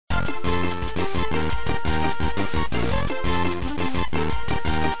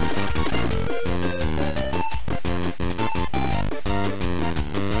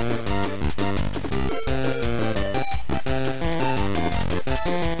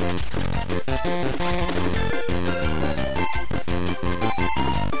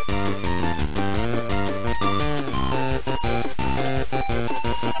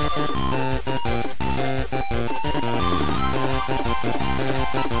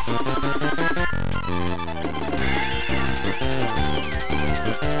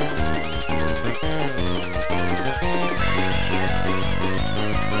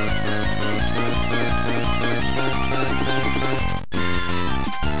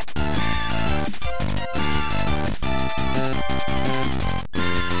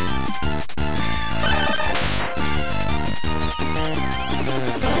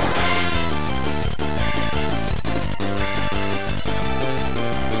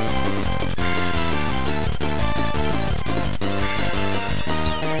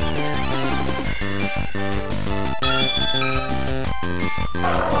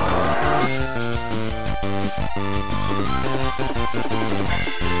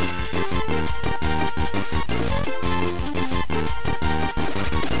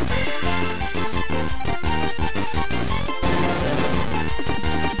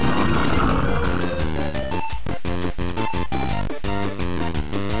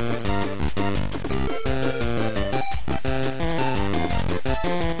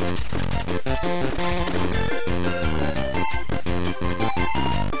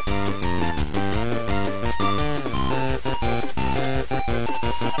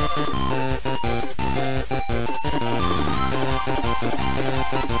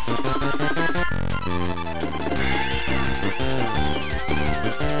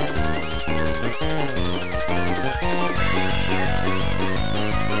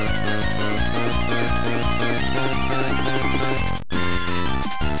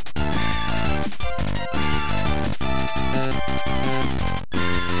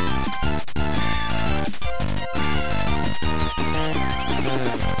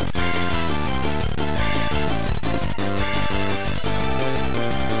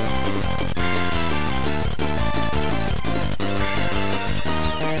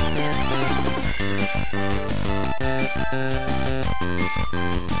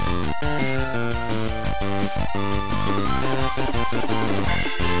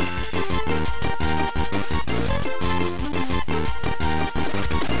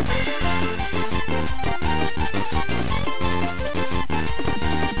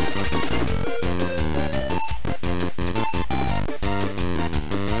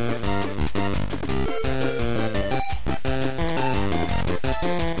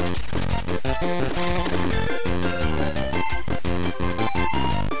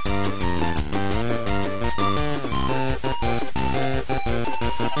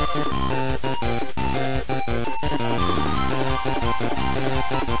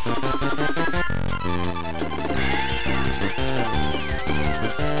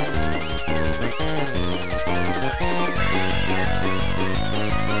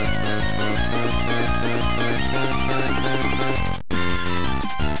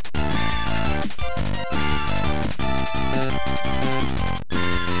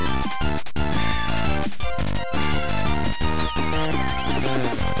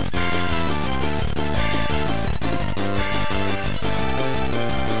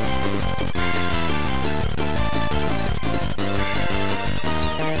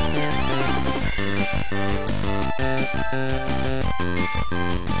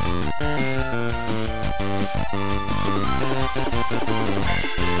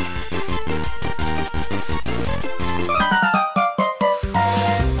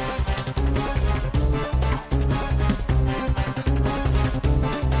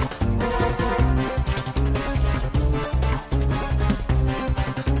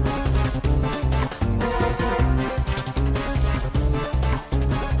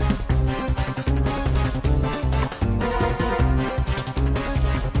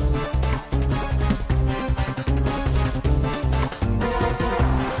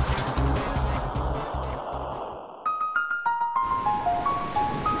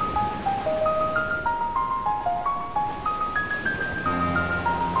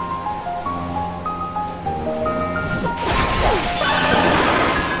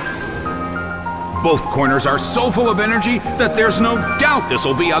Both corners are so full of energy that there's no doubt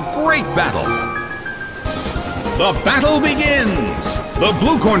this'll be a great battle. The battle begins! The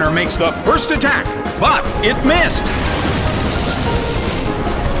blue corner makes the first attack, but it missed!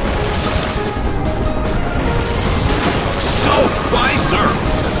 Soaked by surf!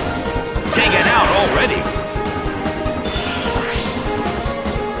 Taken out already!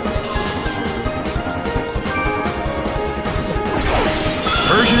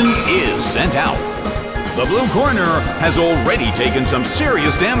 Persian is sent out. The blue corner has already taken some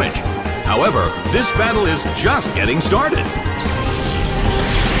serious damage. However, this battle is just getting started.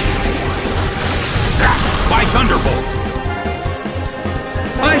 By Thunderbolt.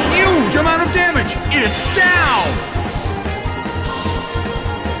 A huge amount of damage! It's down!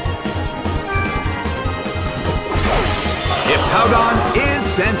 Hippowdon is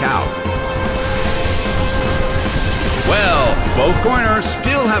sent out. Well, both corners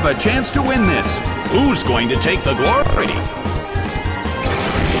still have a chance to win this. Who's going to take the glory?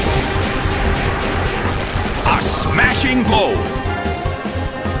 A smashing blow.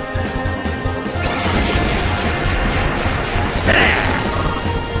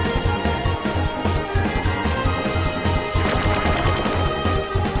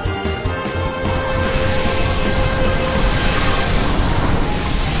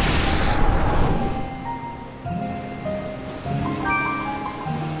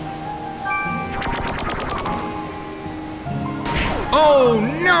 Oh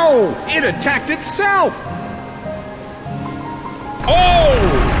no! It attacked itself!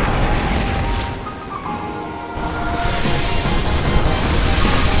 Oh!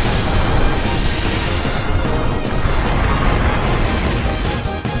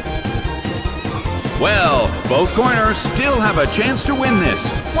 Well, both corners still have a chance to win this.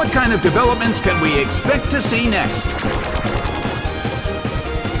 What kind of developments can we expect to see next?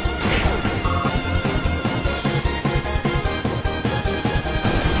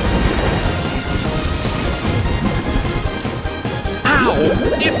 Ow!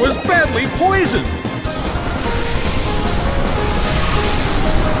 It was badly poisoned!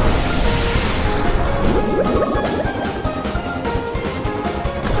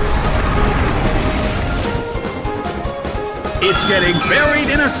 It's getting buried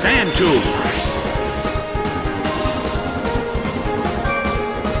in a sand tube.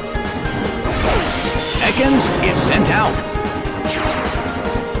 Ekans is sent out.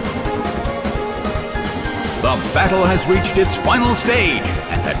 The battle has reached its final stage,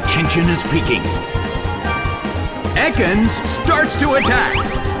 and the tension is peaking. Ekans starts to attack.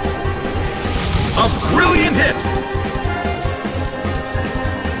 A brilliant hit.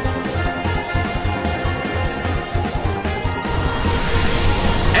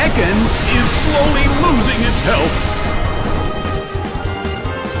 Ekans is slowly losing its health.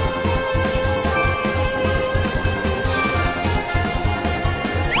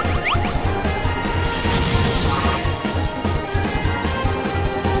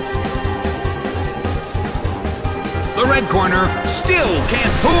 The red corner still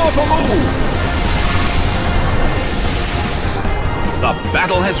can't pull off a move. The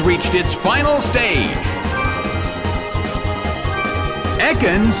battle has reached its final stage.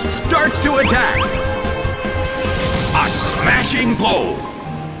 Ekans starts to attack. A smashing blow.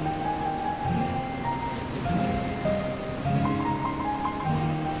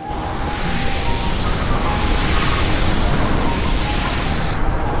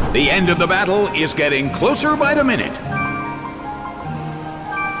 The end of the battle is getting closer by the minute.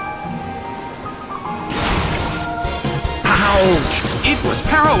 Ouch! It was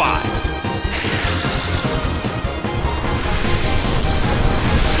paralyzed.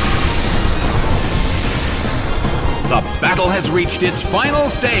 The battle has reached its final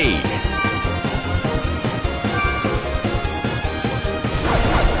stage.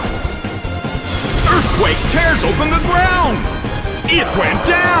 Earthquake tears open the ground. It went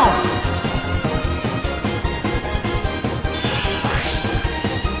down.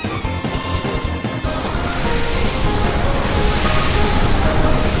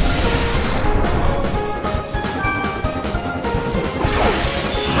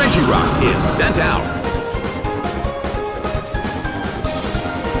 Regirock is sent out.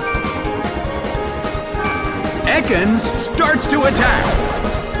 Ekans starts to attack.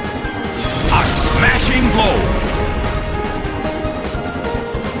 A smashing blow.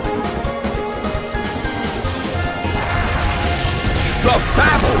 The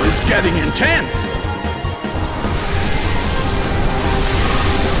battle is getting intense.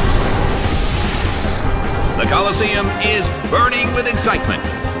 The Colosseum is burning with excitement.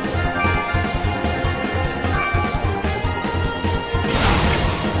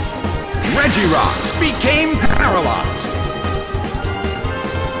 Regirock became paralyzed.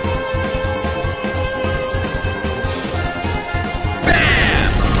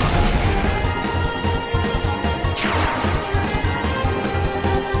 Bam!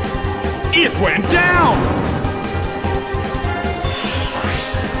 It went down!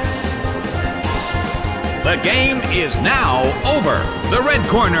 The game is now over. The red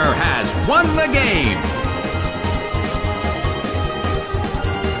corner has won the game.